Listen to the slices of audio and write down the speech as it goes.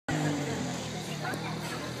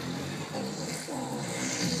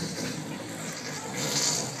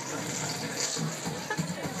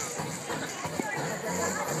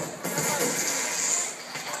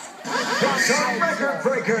Some record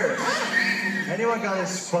breaker. Anyone got a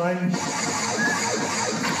sponge?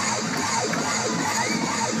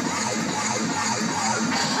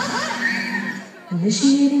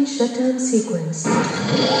 Initiating shutdown sequence.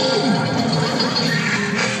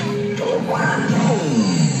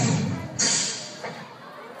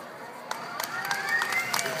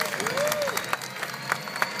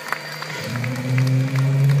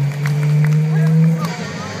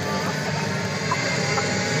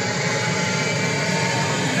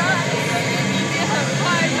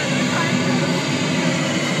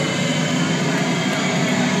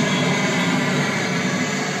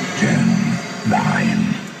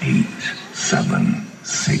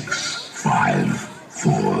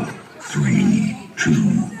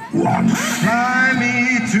 Fly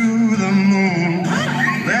me to the moon,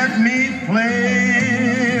 let me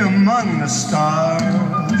play among the stars.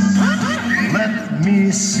 Let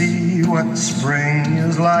me see what spring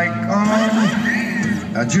is like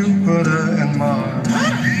on Jupiter and Mars.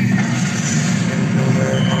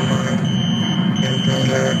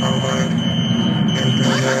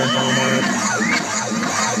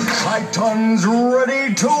 Titans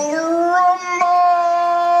ready to rumble!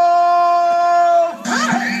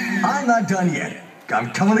 I'm not done yet.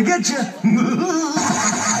 I'm coming to get you.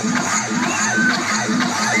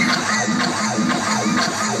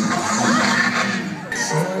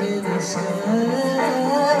 Sun in the sky,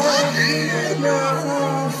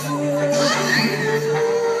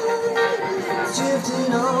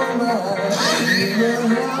 drifting on by, you know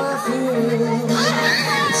how I feel.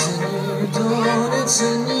 It's a new dawn, it's a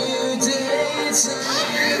new day, it's a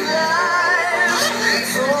new life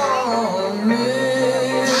for me.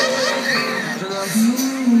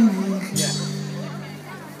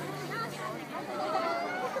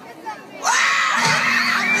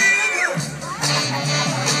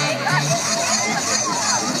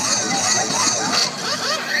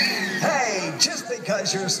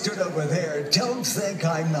 Because you're stood over there, don't think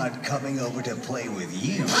I'm not coming over to play with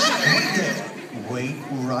you. Wait there. Wait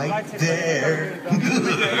right there.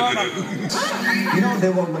 You know they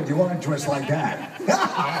won't let you on dressed like that.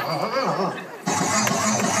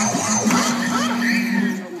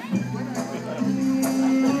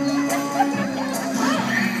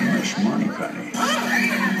 Miss Moneypenny,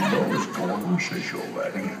 those glasses you're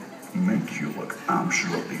wearing make you look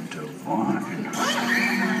absolutely divine.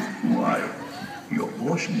 Why? Your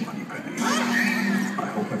voice, Moneypenny. I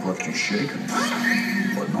hope I've left you shaken,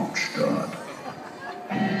 but not stirred.